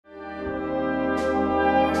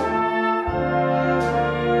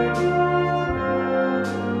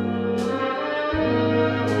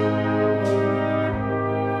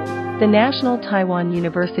The National Taiwan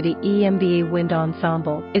University EMBA Wind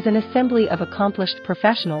Ensemble is an assembly of accomplished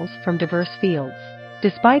professionals from diverse fields.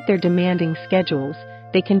 Despite their demanding schedules,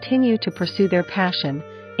 they continue to pursue their passion,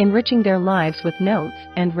 enriching their lives with notes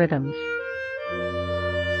and rhythms.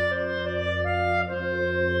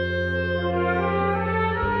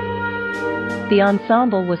 The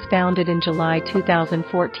ensemble was founded in July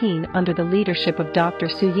 2014 under the leadership of Dr.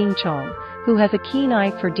 Su Yingchong, who has a keen eye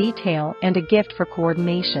for detail and a gift for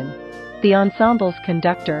coordination. The ensemble's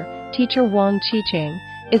conductor, teacher Wang Qicheng,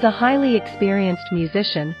 is a highly experienced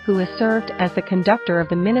musician who has served as the conductor of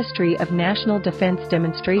the Ministry of National Defense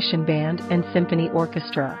Demonstration Band and Symphony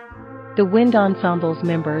Orchestra. The wind ensemble's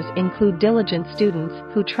members include diligent students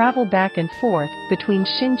who travel back and forth between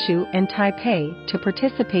Hsinchu and Taipei to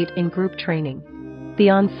participate in group training.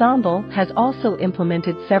 The ensemble has also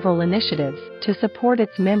implemented several initiatives to support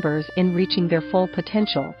its members in reaching their full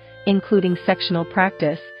potential, including sectional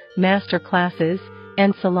practice, master classes,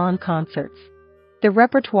 and salon concerts. The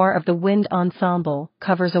repertoire of the wind ensemble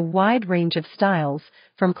covers a wide range of styles,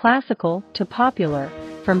 from classical to popular,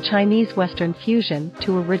 from Chinese Western fusion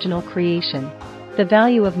to original creation. The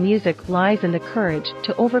value of music lies in the courage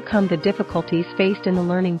to overcome the difficulties faced in the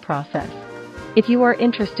learning process. If you are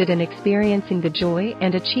interested in experiencing the joy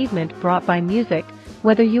and achievement brought by music,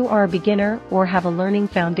 whether you are a beginner or have a learning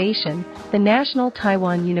foundation, the National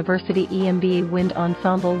Taiwan University EMBA Wind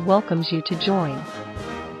Ensemble welcomes you to join.